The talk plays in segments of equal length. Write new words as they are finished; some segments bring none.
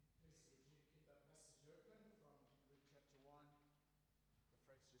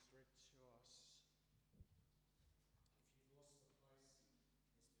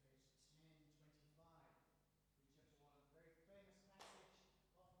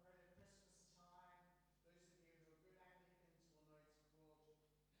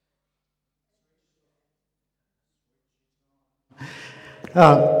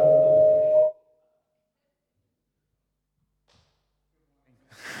Uh,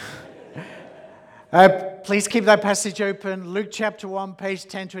 please keep that passage open. Luke chapter 1, page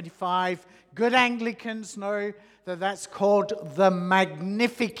 1025. Good Anglicans know that that's called the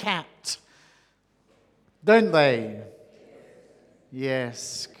Magnificat, don't they?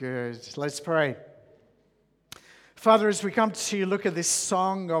 Yes, good. Let's pray. Father, as we come to look at this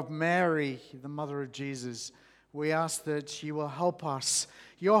song of Mary, the mother of Jesus, we ask that you will help us.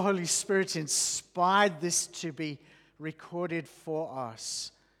 Your Holy Spirit inspired this to be recorded for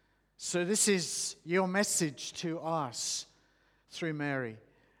us. So this is your message to us through Mary.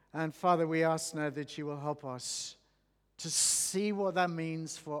 And Father, we ask now that you will help us to see what that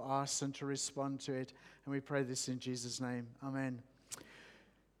means for us and to respond to it. And we pray this in Jesus' name. Amen.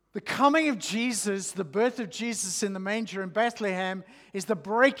 The coming of Jesus, the birth of Jesus in the manger in Bethlehem, is the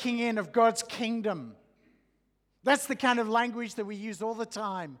breaking in of God's kingdom. That's the kind of language that we use all the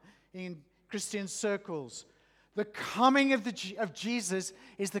time in Christian circles. The coming of Jesus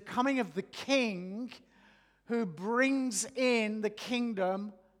is the coming of the King who brings in the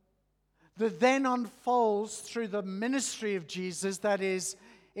kingdom that then unfolds through the ministry of Jesus, that is,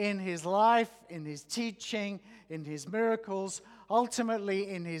 in his life, in his teaching, in his miracles, ultimately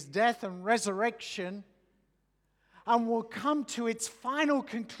in his death and resurrection, and will come to its final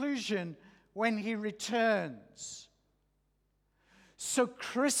conclusion when he returns. So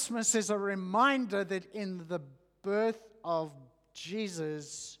Christmas is a reminder that in the birth of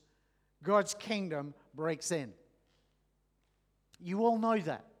Jesus, God's kingdom breaks in. You all know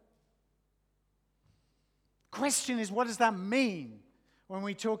that. Question is, what does that mean when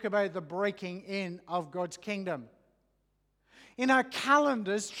we talk about the breaking in of God's kingdom? In our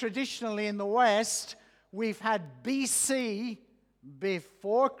calendars, traditionally in the West, we've had BC,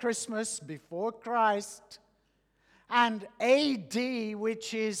 before Christmas, before Christ, and AD,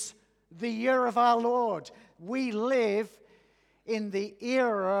 which is the year of our Lord. We live in the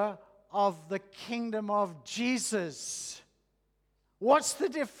era of the kingdom of Jesus. What's the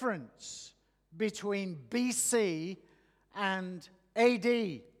difference between BC and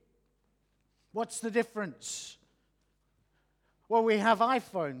AD? What's the difference? Well, we have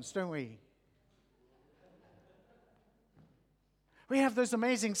iPhones, don't we? We have those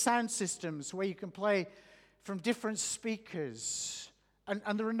amazing sound systems where you can play from different speakers,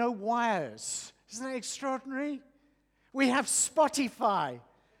 and there are no wires. Isn't that extraordinary? We have Spotify.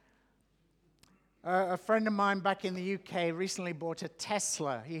 A friend of mine back in the UK recently bought a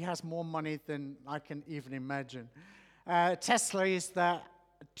Tesla. He has more money than I can even imagine. Tesla is the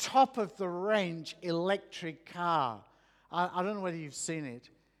top-of-the-range electric car. I don't know whether you've seen it.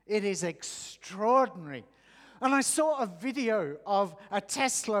 It is extraordinary. And I saw a video of a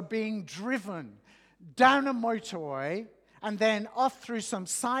Tesla being driven down a motorway and then off through some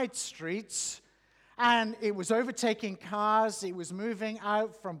side streets. And it was overtaking cars. It was moving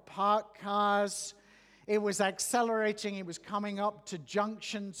out from parked cars. It was accelerating. It was coming up to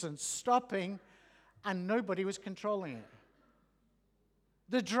junctions and stopping. And nobody was controlling it.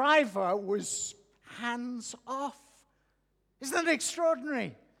 The driver was hands off. Isn't that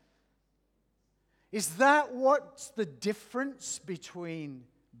extraordinary? Is that what's the difference between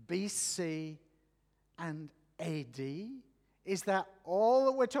BC and AD? Is that all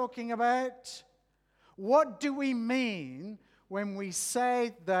that we're talking about? What do we mean when we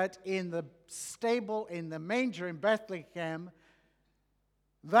say that in the stable, in the manger in Bethlehem,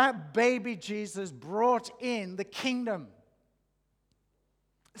 that baby Jesus brought in the kingdom?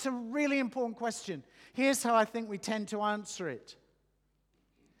 It's a really important question. Here's how I think we tend to answer it.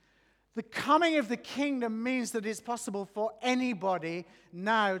 The coming of the kingdom means that it's possible for anybody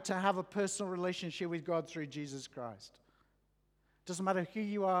now to have a personal relationship with God through Jesus Christ. Doesn't matter who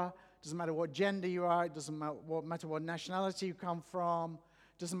you are, doesn't matter what gender you are, it doesn't matter what nationality you come from,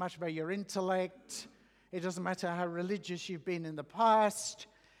 it doesn't matter about your intellect, it doesn't matter how religious you've been in the past.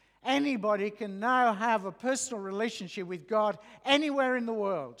 Anybody can now have a personal relationship with God anywhere in the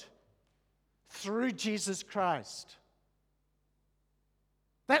world through Jesus Christ.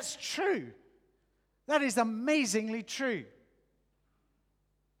 That's true. That is amazingly true.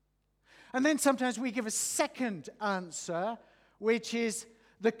 And then sometimes we give a second answer, which is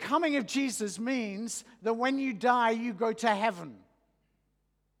the coming of Jesus means that when you die, you go to heaven.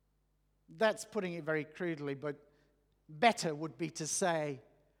 That's putting it very crudely, but better would be to say,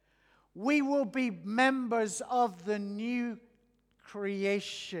 we will be members of the new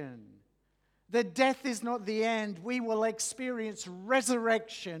creation. That death is not the end. We will experience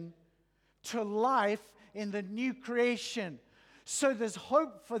resurrection to life in the new creation. So there's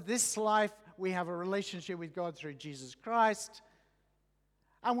hope for this life. We have a relationship with God through Jesus Christ.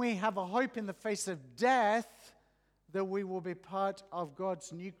 And we have a hope in the face of death that we will be part of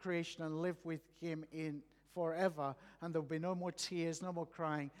God's new creation and live with him in forever. And there will be no more tears, no more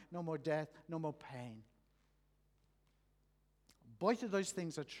crying, no more death, no more pain. Both of those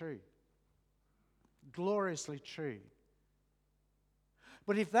things are true. Gloriously true.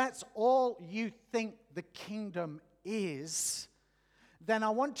 But if that's all you think the kingdom is, then I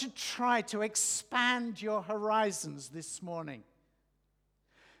want to try to expand your horizons this morning.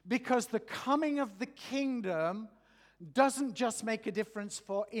 Because the coming of the kingdom doesn't just make a difference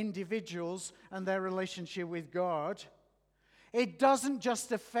for individuals and their relationship with God. It doesn't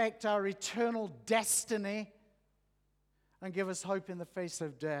just affect our eternal destiny and give us hope in the face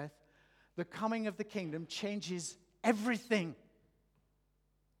of death. The coming of the kingdom changes everything.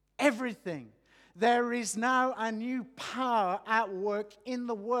 Everything. There is now a new power at work in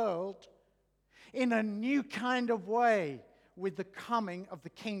the world in a new kind of way with the coming of the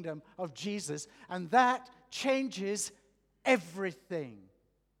kingdom of Jesus. And that changes everything.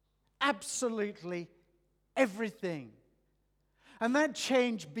 Absolutely everything. And that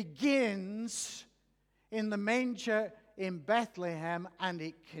change begins in the manger in Bethlehem, and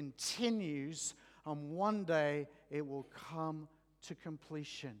it continues, and one day it will come to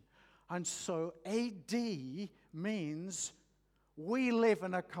completion. And so AD means we live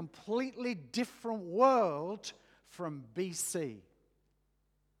in a completely different world from BC.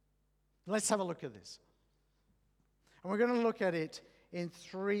 Let's have a look at this. And we're going to look at it in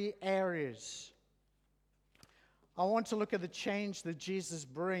three areas. I want to look at the change that Jesus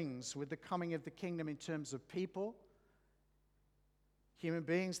brings with the coming of the kingdom in terms of people, human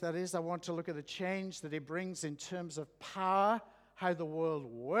beings, that is. I want to look at the change that he brings in terms of power, how the world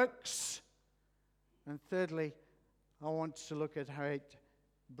works. And thirdly, I want to look at how it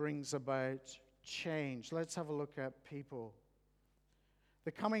brings about change. Let's have a look at people.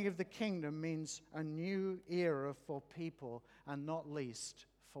 The coming of the kingdom means a new era for people, and not least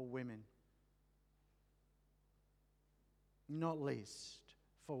for women. Not least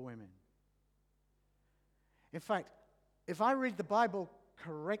for women. In fact, if I read the Bible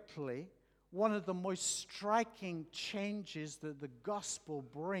correctly, one of the most striking changes that the gospel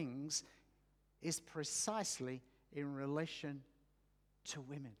brings is precisely in relation to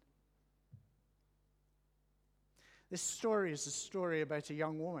women. This story is a story about a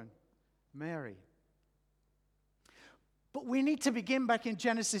young woman, Mary. But we need to begin back in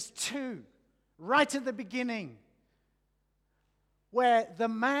Genesis 2, right at the beginning, where the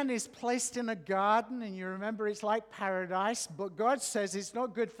man is placed in a garden, and you remember it's like paradise, but God says it's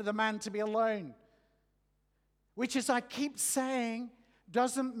not good for the man to be alone. Which, as I keep saying,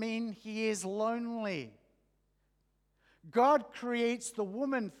 doesn't mean he is lonely. God creates the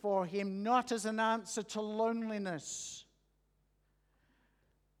woman for him not as an answer to loneliness.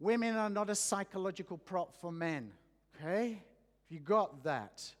 Women are not a psychological prop for men, okay? If you got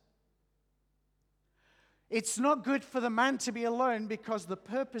that. It's not good for the man to be alone because the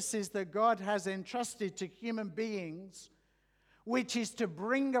purposes that God has entrusted to human beings, which is to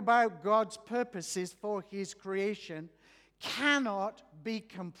bring about God's purposes for his creation, cannot be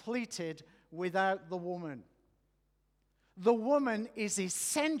completed without the woman. The woman is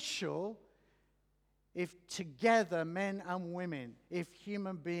essential if together, men and women, if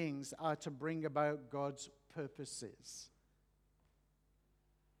human beings are to bring about God's purposes.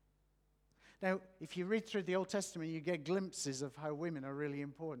 Now, if you read through the Old Testament, you get glimpses of how women are really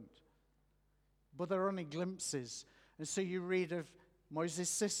important. But they're only glimpses. And so you read of Moses'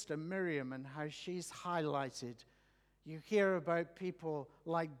 sister, Miriam, and how she's highlighted. You hear about people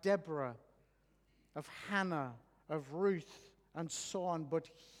like Deborah, of Hannah, of Ruth, and so on. But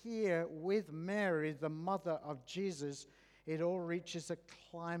here with Mary, the mother of Jesus, it all reaches a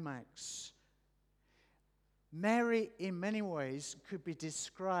climax. Mary, in many ways, could be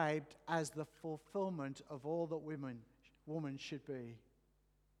described as the fulfillment of all that woman should be.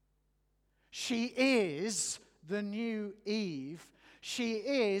 She is the new Eve. She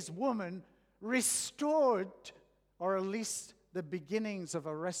is woman restored, or at least the beginnings of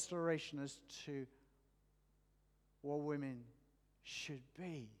a restoration as to what women should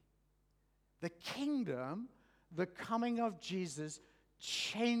be. The kingdom, the coming of Jesus,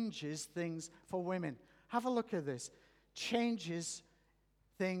 changes things for women. Have a look at this. Changes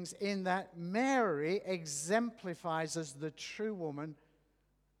things in that Mary exemplifies as the true woman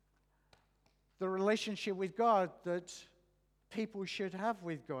the relationship with God that people should have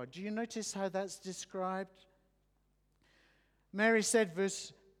with God. Do you notice how that's described? Mary said,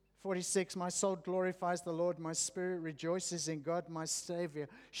 verse 46, "My soul glorifies the Lord, my spirit rejoices in God, my Savior."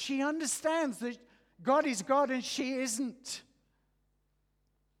 She understands that God is God and she isn't.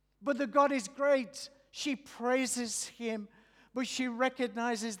 But the God is great. She praises him, but she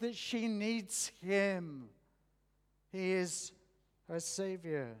recognizes that she needs him. He is her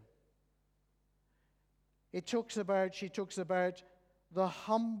Savior. She talks about the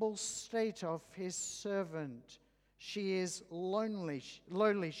humble state of his servant. She is lowly.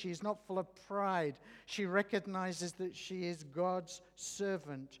 She is not full of pride. She recognizes that she is God's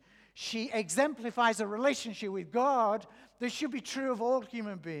servant. She exemplifies a relationship with God that should be true of all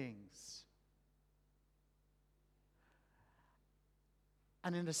human beings.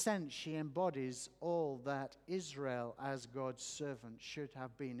 And in a sense, she embodies all that Israel as God's servant should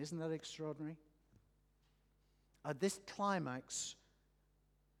have been. Isn't that extraordinary? At this climax,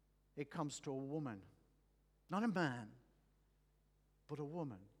 it comes to a woman, not a man, but a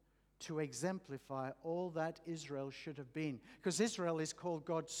woman, to exemplify all that Israel should have been. Because Israel is called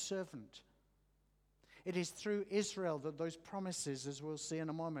God's servant. It is through Israel that those promises, as we'll see in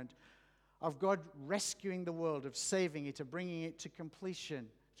a moment, of God rescuing the world, of saving it, of bringing it to completion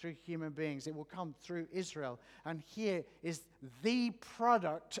through human beings, it will come through Israel. And here is the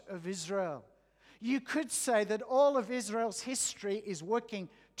product of Israel. You could say that all of Israel's history is working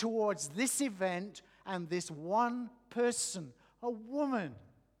towards this event and this one person, a woman,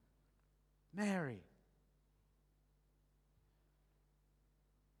 Mary.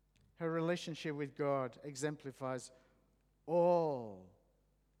 Her relationship with God exemplifies all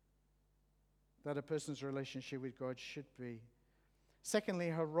that a person's relationship with God should be. Secondly,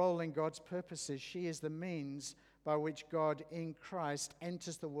 her role in God's purposes. She is the means by which God in Christ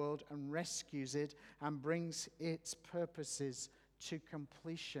enters the world and rescues it and brings its purposes to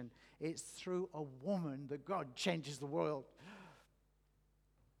completion. It's through a woman that God changes the world.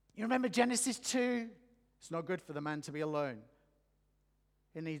 You remember Genesis 2? It's not good for the man to be alone.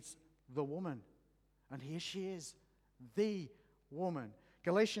 He needs the woman. And here she is, the woman.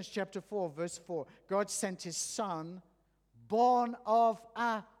 Galatians chapter 4, verse 4. God sent his son, born of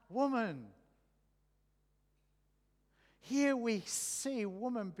a woman. Here we see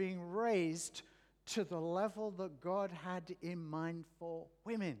woman being raised to the level that God had in mind for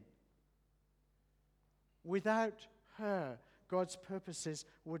women. Without her, God's purposes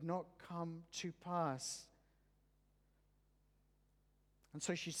would not come to pass. And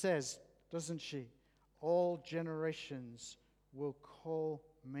so she says, doesn't she? All generations will call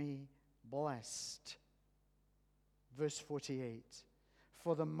me blessed. Verse 48.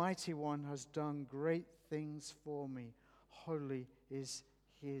 For the mighty one has done great things for me. Holy is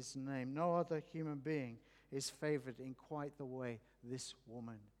his name. No other human being is favored in quite the way this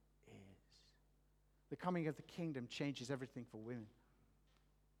woman is. The coming of the kingdom changes everything for women.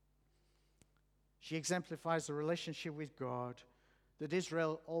 She exemplifies the relationship with God that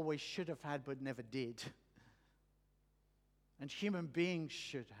Israel always should have had but never did. And human beings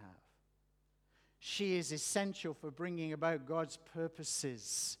should have. She is essential for bringing about God's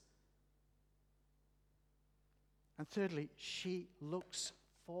purposes. And thirdly, she looks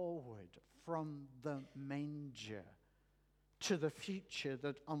forward from the manger to the future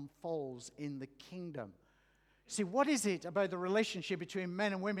that unfolds in the kingdom. See, what is it about the relationship between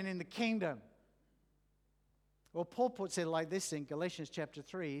men and women in the kingdom? Well, Paul puts it like this in Galatians chapter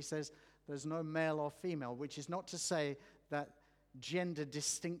 3. He says, there's no male or female, which is not to say that gender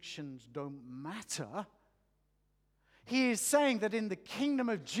distinctions don't matter. He is saying that in the kingdom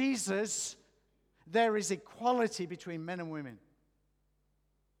of Jesus, there is equality between men and women.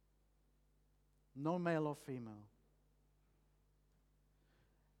 No male or female.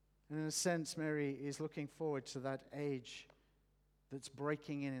 And in a sense, Mary is looking forward to that age that's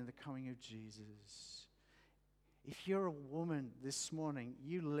breaking in the coming of Jesus. If you're a woman this morning,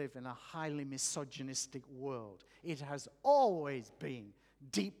 you live in a highly misogynistic world. It has always been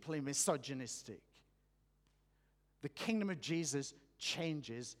deeply misogynistic. The kingdom of Jesus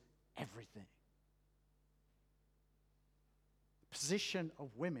changes everything. The position of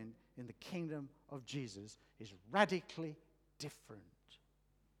women in the kingdom of Jesus is radically different.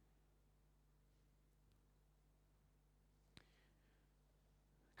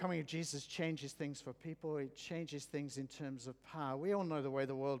 Coming of Jesus changes things for people. It changes things in terms of power. We all know the way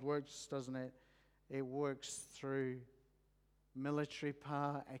the world works, doesn't it? It works through military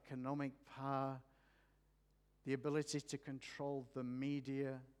power, economic power, the ability to control the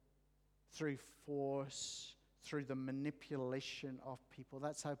media, through force, through the manipulation of people.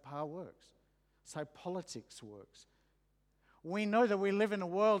 That's how power works. That's how politics works. We know that we live in a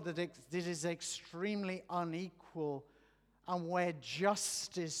world that is extremely unequal, and where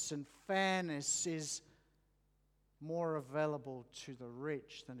justice and fairness is more available to the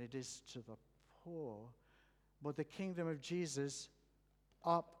rich than it is to the poor. But the kingdom of Jesus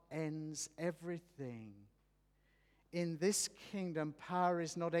upends everything. In this kingdom, power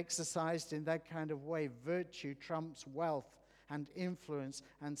is not exercised in that kind of way. Virtue trumps wealth and influence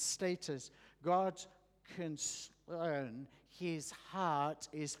and status. God's concern, his heart,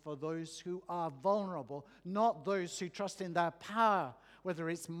 is for those who are vulnerable, not those who trust in their power, whether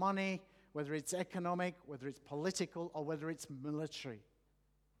it's money, whether it's economic, whether it's political, or whether it's military.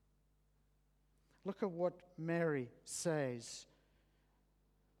 Look at what Mary says.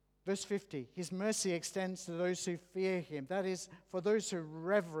 Verse 50, his mercy extends to those who fear him. That is, for those who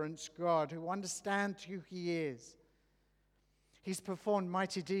reverence God, who understand who he is. He's performed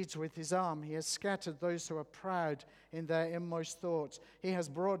mighty deeds with his arm. He has scattered those who are proud in their inmost thoughts. He has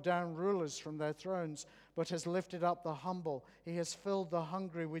brought down rulers from their thrones, but has lifted up the humble. He has filled the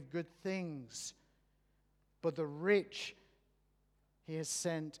hungry with good things, but the rich he has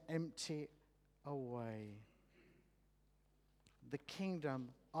sent empty away. The kingdom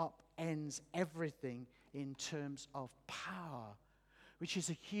upends everything in terms of power, which is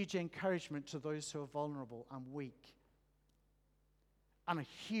a huge encouragement to those who are vulnerable and weak, and a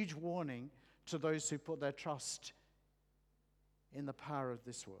huge warning to those who put their trust in the power of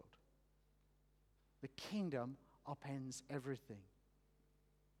this world. The kingdom upends everything.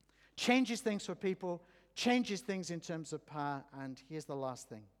 Changes things for people, changes things in terms of power, and here's the last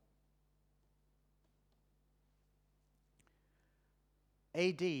thing.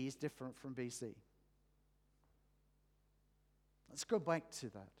 AD is different from BC. Let's go back to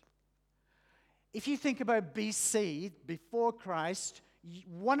that. If you think about BC, before Christ,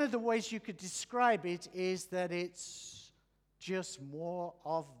 one of the ways you could describe it is that it's just more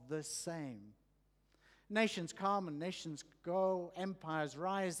of the same. Nations come and nations go, empires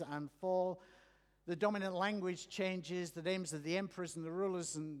rise and fall. The dominant language changes, the names of the emperors and the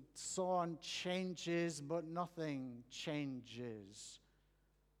rulers and so on changes, but nothing changes.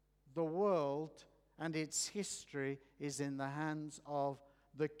 The world and its history is in the hands of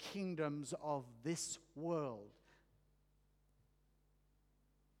the kingdoms of this world.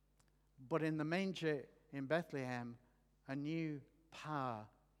 But in the manger in Bethlehem, a new power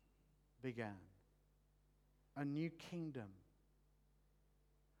began, a new kingdom.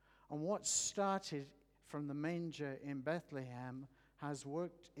 And what started from the manger in Bethlehem has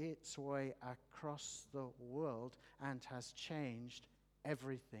worked its way across the world and has changed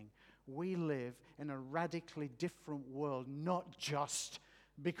everything. We live in a radically different world, not just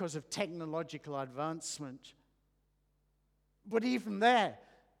because of technological advancement, but even there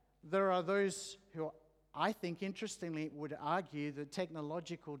are those who, I think, interestingly, would argue that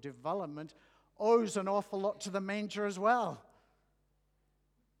technological development owes an awful lot to the manger as well.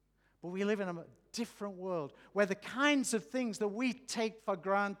 But we live in a different world where the kinds of things that we take for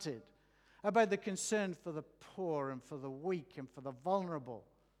granted about the concern for the poor and for the weak and for the vulnerable,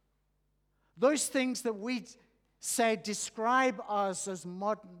 those things that we say describe us as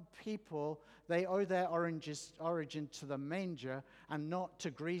modern people, they owe their origin to the manger and not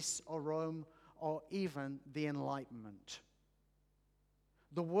to Greece or Rome or even the Enlightenment.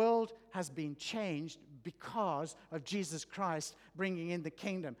 The world has been changed because of Jesus Christ bringing in the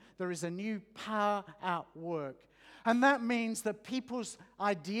kingdom. There is a new power at work. And that means that people's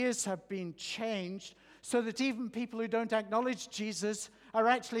ideas have been changed so that even people who don't acknowledge Jesus are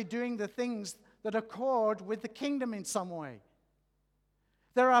actually doing the things that accord with the kingdom in some way.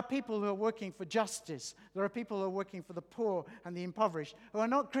 There are people who are working for justice. There are people who are working for the poor and the impoverished who are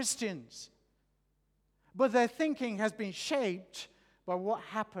not Christians. But their thinking has been shaped by what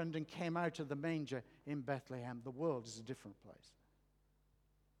happened and came out of the manger in Bethlehem. The world is a different place.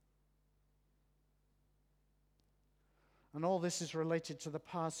 And all this is related to the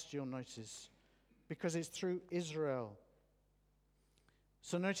past, you'll notice, because it's through Israel.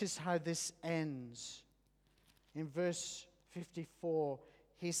 So notice how this ends. In verse 54,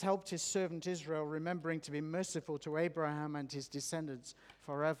 he's helped his servant Israel, remembering to be merciful to Abraham and his descendants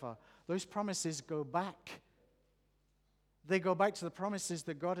forever. Those promises go back. They go back to the promises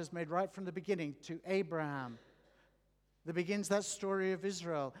that God has made right from the beginning to Abraham. That begins that story of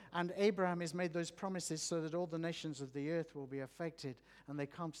Israel. And Abraham has made those promises so that all the nations of the earth will be affected. And they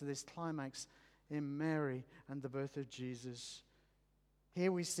come to this climax in Mary and the birth of Jesus.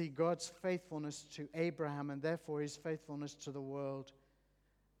 Here we see God's faithfulness to Abraham and therefore his faithfulness to the world.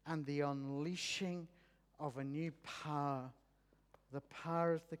 And the unleashing of a new power, the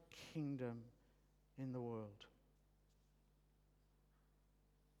power of the kingdom in the world.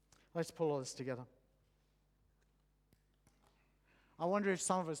 Let's pull all this together. I wonder if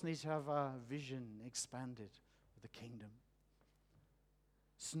some of us need to have our vision expanded of the kingdom.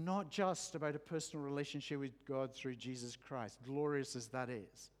 It's not just about a personal relationship with God through Jesus Christ, glorious as that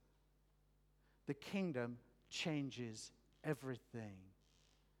is. the kingdom changes everything.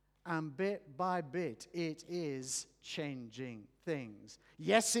 And bit by bit, it is changing things.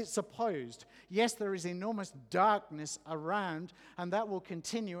 Yes, it's opposed. Yes, there is enormous darkness around, and that will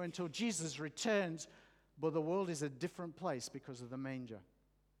continue until Jesus returns. But the world is a different place because of the manger.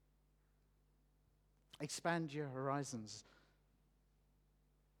 Expand your horizons.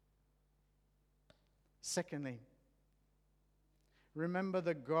 Secondly, remember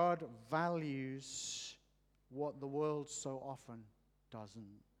that God values what the world so often doesn't.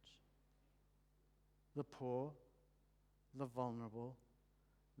 The poor, the vulnerable,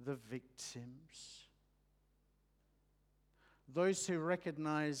 the victims. Those who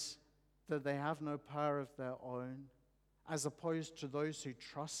recognize that they have no power of their own, as opposed to those who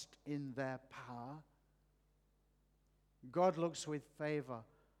trust in their power. God looks with favor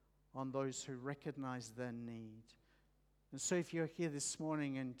on those who recognize their need. And so if you're here this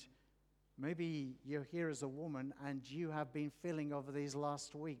morning and maybe you're here as a woman and you have been feeling over these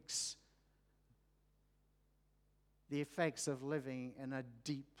last weeks the effects of living in a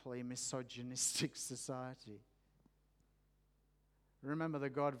deeply misogynistic society, remember that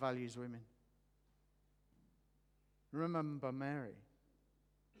God values women. Remember Mary.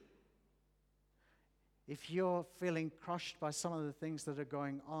 If you're feeling crushed by some of the things that are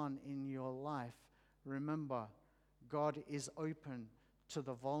going on in your life, remember God is open to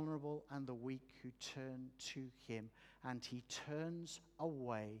the vulnerable and the weak who turn to him, and he turns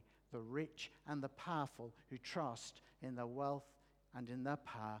away the rich and the powerful who trust in their wealth and in their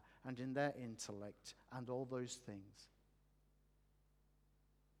power and in their intellect and all those things.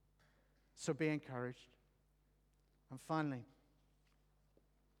 So be encouraged. And finally,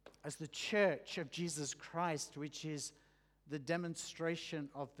 as the church of Jesus Christ, which is the demonstration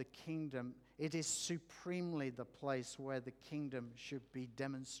of the kingdom, it is supremely the place where the kingdom should be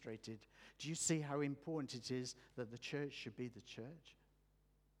demonstrated. Do you see how important it is that the church should be the church?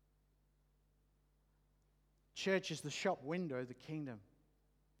 Church is the shop window of the kingdom.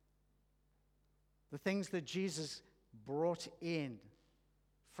 The things that Jesus brought in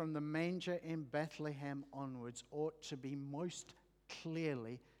from the manger in Bethlehem onwards ought to be most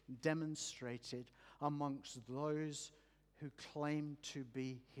clearly demonstrated amongst those who claim to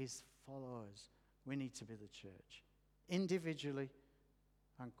be his followers. We need to be the church, individually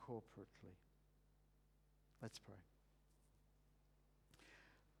and corporately. Let's pray.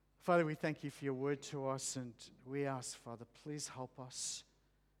 Father, we thank you for your word to us, and we ask, Father, please help us.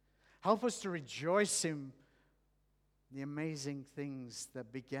 Help us to rejoice in the amazing things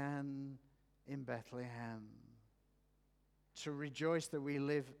that began in Bethlehem. To rejoice that we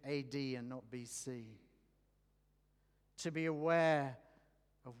live AD and not BC. To be aware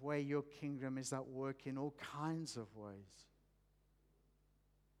of where your kingdom is at work in all kinds of ways.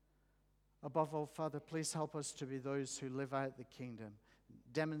 Above all, Father, please help us to be those who live out the kingdom,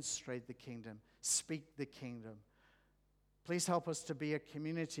 demonstrate the kingdom, speak the kingdom. Please help us to be a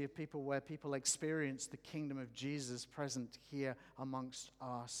community of people where people experience the kingdom of Jesus present here amongst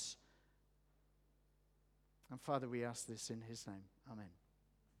us. And Father, we ask this in his name. Amen.